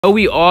Oh,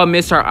 we all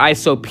missed our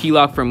ISO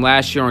plock from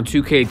last year on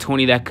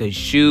 2K20 that could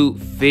shoot,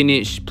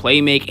 finish,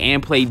 play make,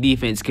 and play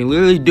defense. Can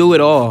literally do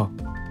it all.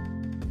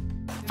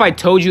 If I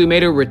told you it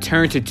made a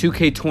return to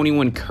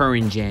 2K21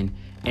 current gen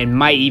and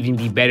might even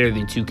be better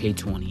than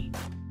 2K20.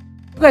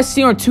 You guys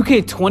see on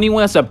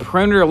 2K21 that's a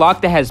perimeter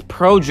lock that has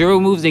pro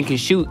dribble moves and can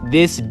shoot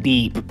this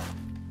deep.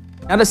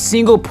 Not a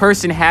single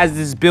person has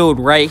this build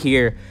right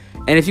here.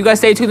 And if you guys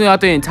stay tuned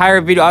throughout the entire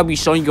video, I'll be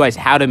showing you guys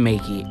how to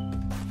make it.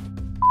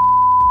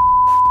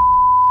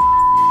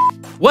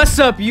 What's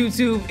up,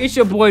 YouTube? It's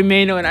your boy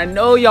Maino, and I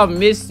know y'all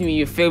missed me,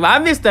 you feel me? I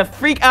missed the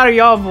freak out of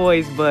y'all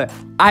boys, but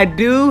I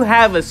do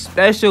have a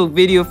special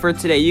video for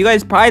today. You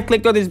guys probably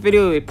clicked on this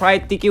video, you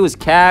probably think it was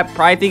cap,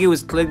 probably think it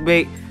was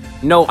clickbait.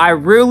 No, I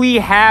really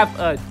have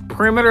a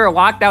perimeter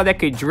lockdown that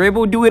could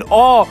dribble, do it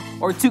all,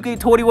 or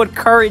 2K21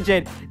 current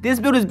gen. This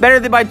build is better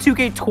than my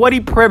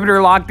 2K20 perimeter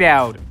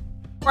lockdown.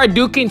 Before I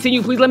do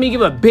continue, please let me give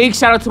a big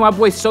shout out to my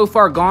boy So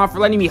Far Gon for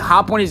letting me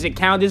hop on his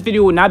account. This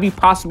video would not be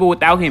possible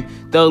without him.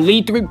 The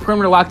Elite 3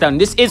 perimeter lockdown.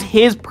 This is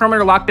his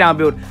perimeter lockdown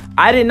build.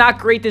 I did not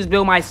create this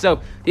build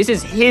myself. This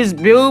is his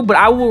build, but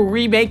I will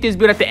remake this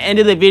build at the end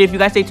of the video if you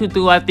guys stay tuned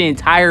throughout the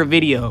entire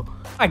video.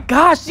 Oh my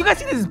gosh, you guys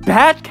see this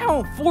badge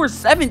count? 4,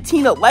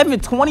 17,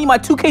 11, 20. My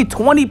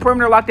 2K20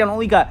 perimeter lockdown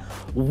only got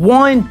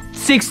 1,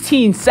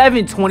 16,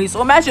 7, 20. So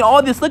imagine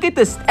all this. Look at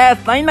the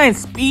stats. 99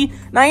 speed,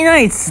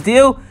 99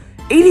 steal.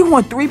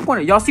 81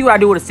 three-pointer. Y'all see what I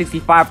do with a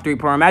 65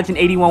 three-pointer. Imagine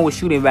 81 with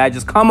shooting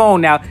badges. Come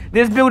on now.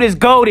 This build is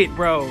goated,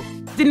 bro.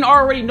 Didn't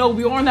already know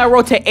we are on that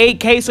road to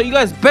 8K, so you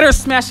guys better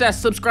smash that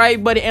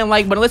subscribe button and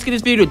like button. Let's get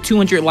this video to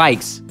 200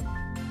 likes.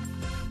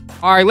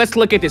 All right, let's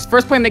look at this.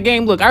 First play in the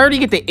game. Look, I already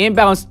get the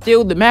inbound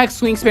steal. The max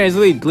swing span is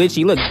really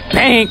glitchy. Look,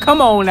 bang. Come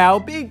on now.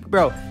 Big,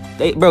 bro.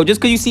 Bro, just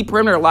because you see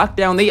perimeter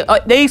lockdown,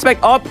 they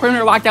expect all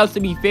perimeter lockdowns to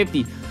be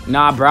 50.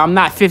 Nah, bro, I'm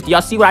not 50.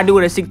 Y'all see what I do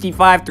with a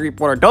 65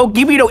 three-pointer. Don't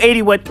give me no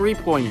 81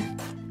 three-pointer.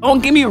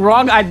 Don't get me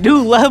wrong, I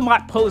do love my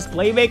post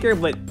playmaker,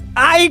 but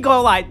I ain't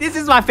gonna lie, this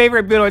is my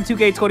favorite build on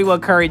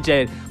 2K21 current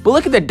gen. But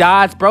look at the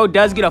dots, bro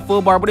does get a full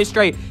bar, but it's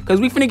straight,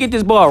 because we finna get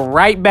this ball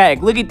right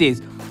back. Look at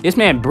this. This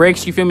man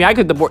breaks, you feel me? I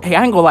could the board. Hey,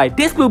 I ain't gonna lie,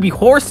 this will be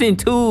horsing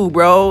too,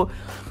 bro.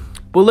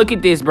 But look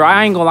at this, bro.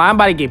 I ain't gonna lie, I'm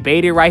about to get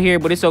baited right here,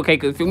 but it's okay,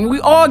 because we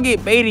all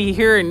get baited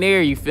here and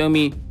there, you feel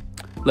me?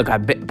 Look, I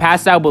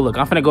passed out, but look,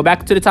 I'm finna go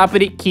back to the top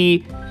of the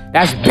key.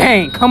 That's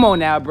bang. Come on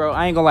now, bro.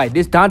 I ain't gonna lie,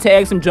 this Dante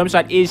Exum jump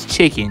shot is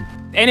chicken.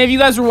 And if you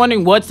guys were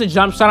wondering what's the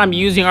jump shot I'm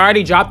using, I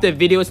already dropped the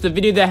video. It's the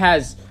video that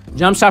has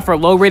jump shot for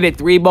low rated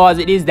 3 balls.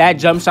 It is that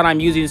jump shot I'm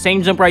using. The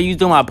same jumper I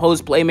used on my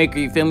post playmaker,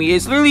 you feel me?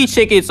 It's literally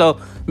chicken,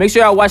 so make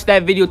sure y'all watch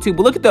that video too.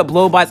 But look at the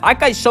blow bys. I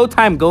got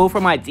Showtime Gold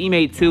for my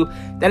teammate too.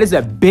 That is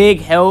a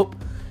big help.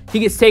 He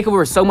gets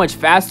takeover so much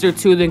faster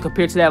too than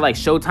compared to that like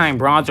Showtime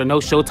Bronze or no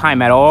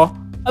Showtime at all.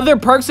 Other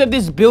perks of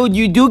this build,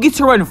 you do get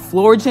to run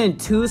floor gen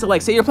too. So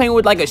like say you're playing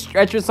with like a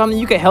stretch or something,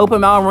 you can help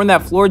him out and run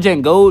that floor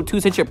gen gold too,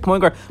 since your point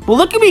guard. But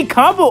look at me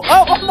combo.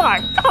 Oh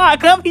my god,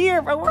 come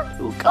here, bro. Where are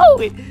you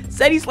going?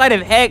 Steady slide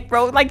of heck,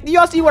 bro. Like, do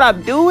y'all see what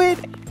I'm doing?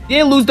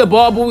 Didn't lose the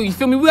ball, but you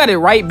feel me? We got it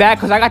right back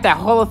because I got that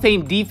Hall of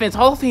Fame defense.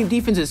 Hall of Fame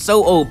defense is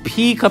so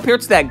OP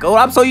compared to that gold.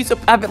 I'm so used to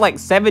having like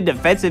 7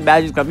 defensive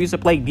badges because I'm used to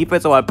playing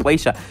defense on my play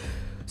shot.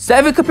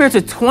 7 compared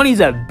to 20 is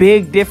a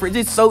big difference.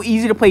 It's so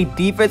easy to play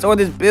defense on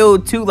this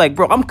build too. Like,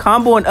 bro, I'm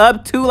comboing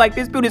up too. Like,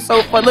 this build is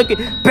so fun. Look at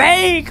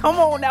bang. Come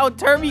on now,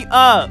 turn me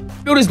up.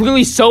 This build is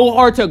literally so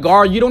hard to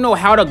guard. You don't know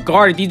how to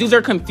guard it. These dudes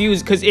are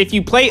confused because if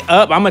you play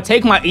up, I'm gonna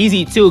take my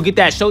easy too, get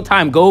that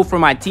Showtime goal for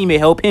my teammate,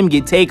 help him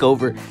get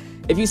takeover.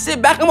 If you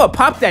sit back, I'm gonna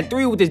pop that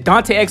 3 with this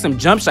Dante Exum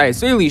jump shot.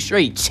 It's literally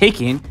straight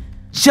chicken.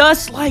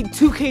 Just like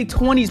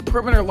 2K20's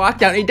perimeter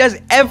lockdown, it does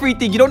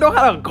everything. You don't know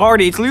how to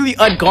guard it. It's literally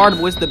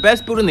unguardable. It's the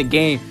best build in the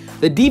game.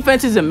 The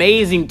defense is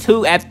amazing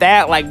too at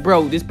that. Like,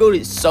 bro, this build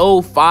is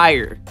so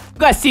fire. You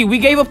guys see, we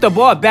gave up the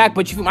ball back,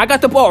 but I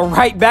got the ball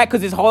right back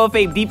because this Hall of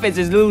Fame defense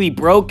is literally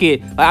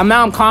broken.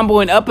 Now I'm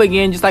comboing up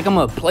again just like I'm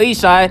a play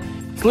shot.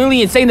 It's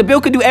literally insane. The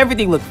build could do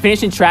everything. Look,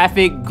 finishing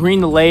traffic,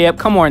 green the layup.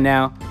 Come on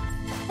now.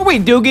 Before we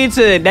do get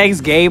to the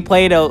next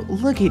gameplay though,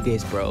 look at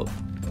this, bro.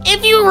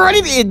 If you're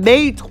running in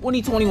May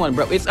 2021,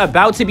 bro, it's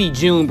about to be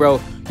June, bro.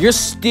 You're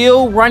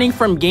still running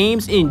from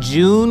games in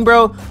June,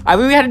 bro. I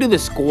literally had to do the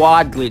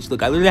squad glitch.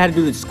 Look, I literally had to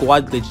do the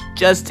squad glitch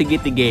just to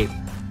get the game.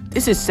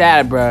 This is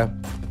sad, bro.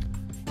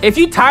 If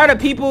you're tired of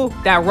people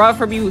that run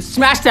from you,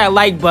 smash that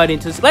like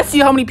button. Let's see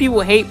how many people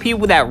hate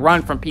people that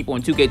run from people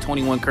in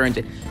 2K21 current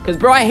gen. Because,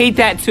 bro, I hate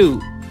that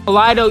too.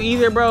 Lie though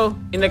either, bro.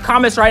 In the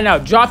comments right now,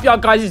 drop y'all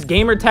guys'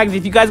 gamer tags.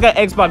 If you guys got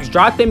Xbox,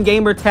 drop them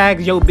gamer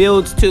tags, yo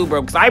builds too,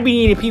 bro, because I be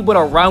needing people to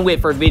run with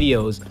for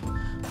videos.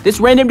 This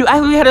random dude, I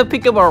really had to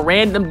pick up a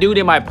random dude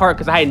in my park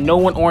because I had no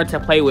one orange to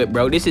play with,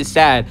 bro. This is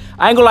sad.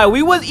 I ain't gonna lie,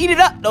 we was eating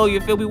up though, you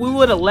feel me? We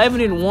went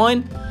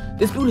 11-1.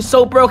 This dude is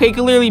so broke, he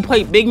can literally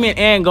play big man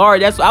and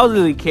guard. That's I was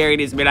literally carrying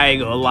this, man. I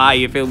ain't gonna lie,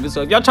 you feel me?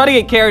 So if y'all try to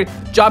get carried,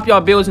 drop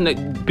y'all builds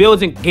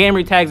and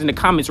gamer tags in the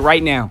comments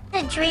right now.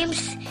 The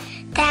dreams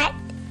that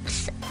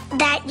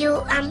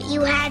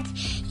you had,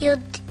 you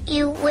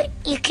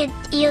could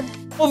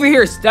over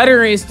here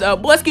stuttering and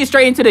stuff. But let's get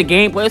straight into the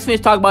gameplay. Let's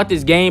finish talking about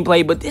this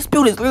gameplay. But this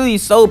build is literally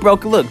so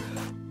broken. Look.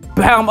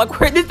 Bam, like,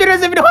 this dude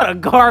doesn't even know how to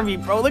guard me,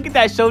 bro. Look at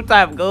that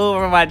Showtime goal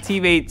over my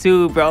teammate,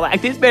 too, bro.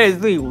 Like, this man is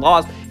really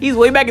lost. He's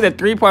way back in the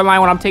three-point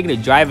line when I'm taking a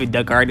driving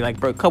dunk already.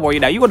 Like, bro, come on,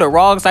 you on the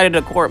wrong side of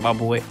the court, my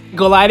boy.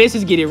 Go lie, this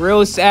is getting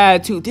real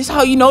sad, too. This is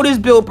how you know this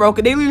build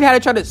broken. They literally had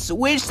to try to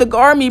switch to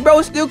guard me,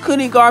 bro. Still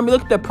couldn't guard me.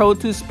 Look at the Pro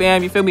 2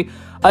 spam, you feel me?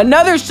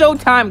 Another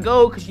Showtime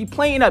goal, because you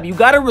playing up. You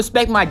got to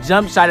respect my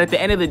jump shot at the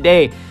end of the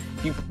day.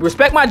 If you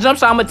respect my jump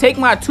shot, I'm going to take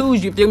my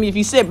twos, you feel me? If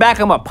you sit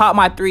back, I'm going to pop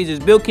my threes. This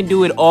build can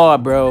do it all,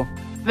 bro.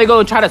 They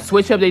go try to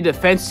switch up their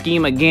defense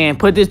scheme again.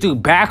 Put this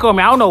dude back on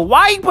me. I don't know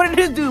why you putting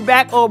this dude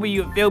back on me,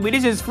 you feel me?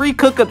 This is free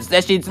cook-up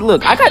sessions.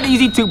 Look, I got the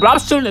easy two, but I'm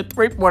shooting a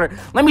three-pointer.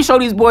 Let me show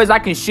these boys I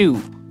can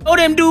shoot. Oh,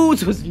 them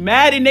dudes was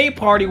mad in their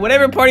party.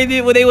 Whatever party they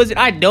did when they was in,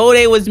 I know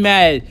they was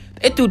mad.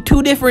 They threw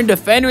two different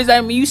defenders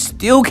at me. You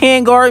still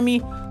can't guard me?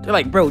 They're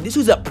like, bro, this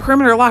was a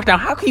perimeter lockdown.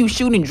 How can you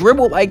shoot and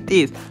dribble like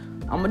this?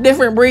 I'm a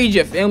different breed,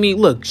 you feel me?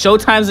 Look,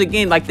 Showtime's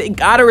again. Like, they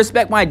gotta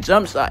respect my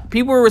jump shot.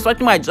 People are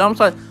respecting my jump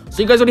shot,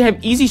 so you guys already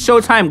have easy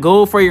Showtime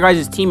goal for your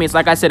guys' teammates,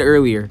 like I said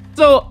earlier.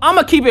 So, I'm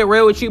gonna keep it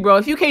real with you, bro.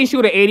 If you can't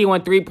shoot an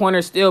 81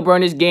 three-pointer still, bro,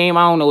 in this game,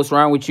 I don't know what's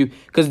wrong with you.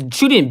 Because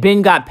shooting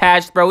Ben got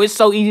patched, bro. It's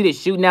so easy to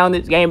shoot now in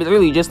this game. It's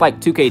really just like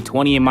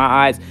 2K20 in my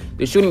eyes.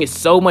 The shooting is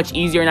so much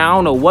easier now. I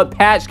don't know what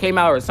patch came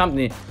out or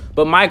something.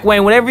 But Mike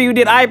Wayne, whatever you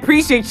did, I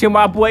appreciate you,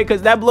 my boy,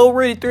 because that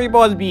blow-rated three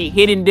balls be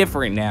hitting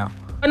different now.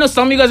 I know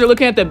some of you guys are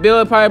looking at the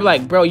build probably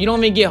like, bro, you don't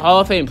even get Hall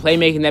of Fame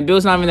playmaking. That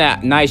build's not even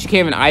that nice. You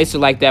can't even ISO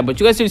like that. But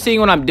you guys are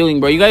seeing what I'm doing,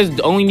 bro. You guys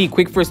only need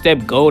quick first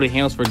step gold and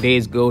handles for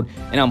days gold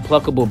and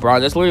unpluckable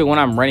bronze. That's literally what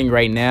I'm running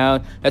right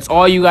now. That's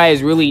all you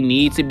guys really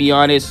need, to be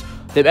honest.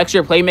 The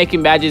extra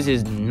playmaking badges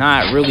is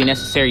not really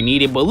necessarily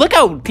needed. But look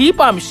how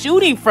deep I'm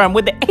shooting from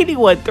with the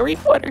 81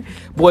 three-pointer.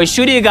 Boy,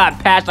 shooting got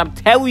patched. I'm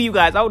telling you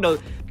guys, I don't know.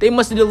 They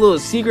must have did a little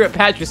secret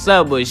patch or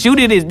something. But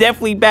shooting is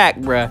definitely back,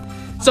 bruh.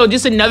 So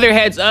just another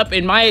heads up,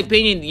 in my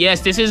opinion,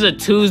 yes, this is a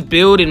twos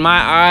build in my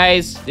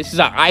eyes. This is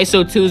an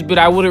ISO twos build.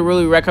 I wouldn't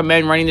really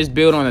recommend running this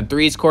build on a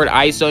threes court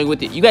ISOing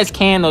with it. You guys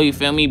can though, you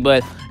feel me?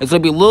 But it's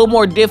gonna be a little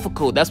more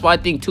difficult. That's why I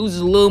think twos is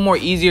a little more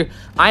easier.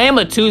 I am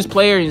a twos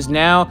player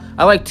now.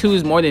 I like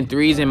twos more than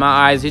threes in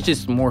my eyes. It's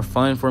just more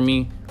fun for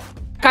me.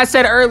 Like I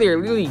said earlier,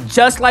 literally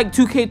just like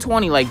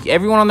 2K20, like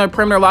everyone on their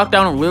perimeter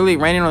lockdown literally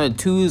running on the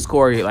twos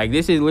court. Like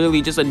this is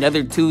literally just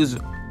another twos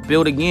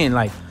build again.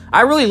 Like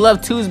I really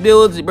love twos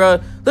builds, bro.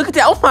 Look at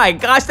that. Oh my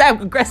gosh,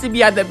 that aggressive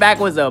at the back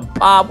was a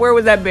pop. Where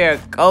was that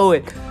bear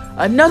going?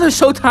 Another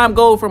Showtime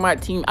goal for my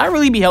team. I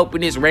really be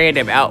helping this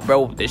random out,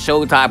 bro, with the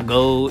Showtime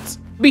goals.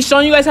 Be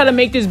showing you guys how to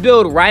make this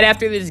build right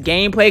after this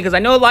gameplay, because I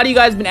know a lot of you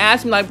guys been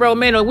asking me, like, bro,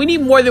 man, we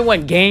need more than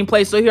one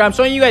gameplay. So here I'm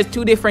showing you guys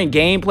two different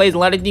gameplays. A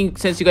lot of things,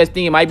 since you guys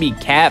think it might be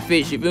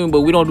catfish, you feel me?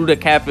 But we don't do the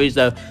catfish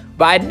stuff.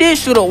 But I did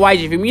shoot a white,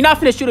 you feel me? You're not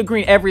finna shoot a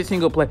green every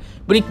single play,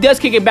 but he does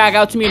kick it back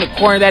out to me in the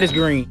corner. That is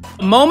green.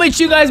 Moment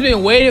you guys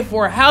been waiting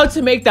for, how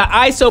to make the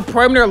ISO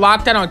perimeter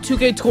lockdown on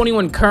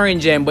 2K21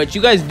 current gen. But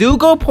you guys do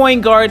go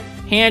point guard,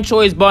 hand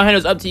choice, ball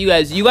handles, up to you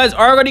guys. You guys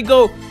are gonna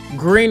go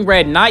green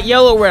red, not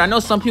yellow red. I know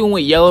some people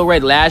went yellow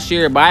red last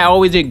year, but I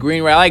always did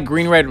green red. I like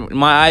green red in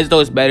my eyes, though.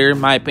 It's better in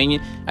my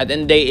opinion. At the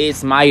end of the day,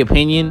 it's my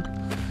opinion.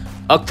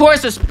 Of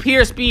course, it's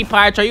pure speed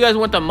pie chart. You guys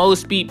want the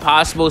most speed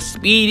possible.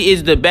 Speed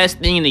is the best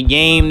thing in the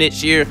game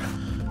this year.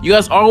 You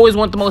guys always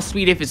want the most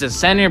speed. If it's a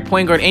center,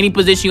 point guard, any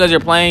position you guys are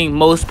playing,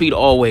 most speed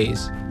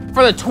always.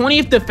 For the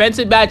 20th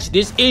defensive batch,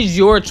 this is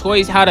your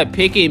choice how to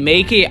pick it,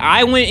 make it.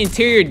 I went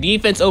interior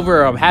defense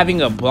over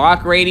having a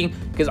block rating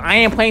because I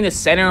am playing the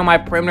center on my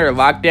perimeter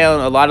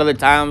lockdown a lot of the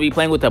time. I'll be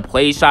playing with a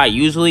play shot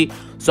usually.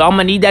 So I'm going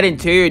to need that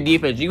interior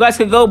defense. You guys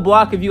can go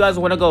block if you guys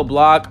want to go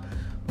block.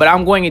 But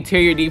I'm going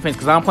interior defense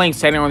because I'm playing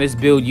center on this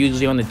build,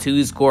 usually on the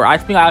twos score. I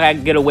think I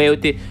can get away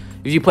with it.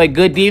 If you play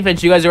good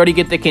defense, you guys already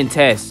get the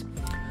contest.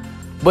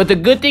 But the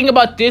good thing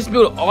about this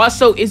build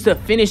also is the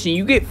finishing.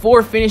 You get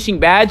 4 finishing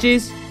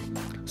badges.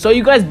 So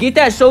you guys get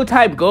that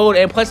Showtime gold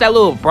and plus that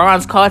little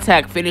bronze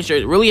contact finisher.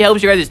 It really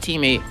helps your guys'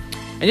 teammate.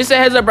 And just a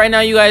heads up right now,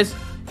 you guys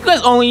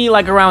only need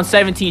like around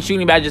 17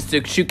 shooting badges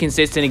to shoot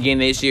consistent again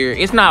this year.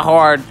 It's not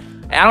hard.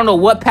 I don't know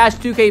what patch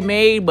 2K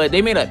made, but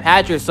they made a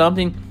patch or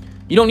something.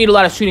 You don't need a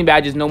lot of shooting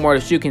badges no more to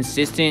shoot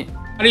consistent.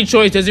 Body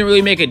choice doesn't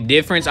really make a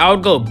difference. I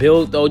would go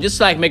build though, just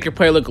to like make your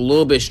player look a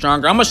little bit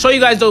stronger. I'm gonna show you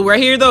guys though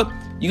right here though.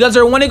 You guys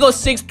are want to go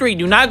 6'3".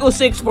 Do not go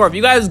 6'4". If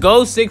you guys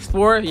go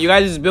 6'4", you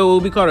guys' build will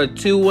be called a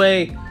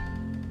two-way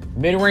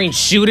mid-range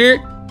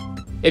shooter.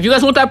 If you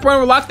guys want that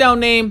perimeter lockdown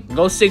name,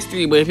 go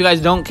 6'3". But if you guys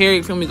don't care,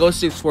 you feel me, go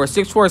 6'4".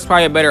 6'4 is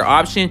probably a better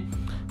option.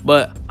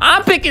 But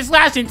I'm picking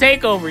slash and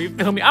takeover. You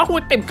feel me? I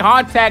want them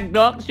contact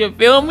dunks. You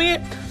feel me?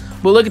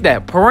 But look at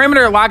that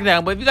perimeter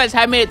lockdown. But if you guys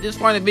have made it this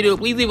far in the video,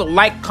 please leave a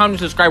like, comment,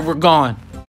 subscribe. We're gone.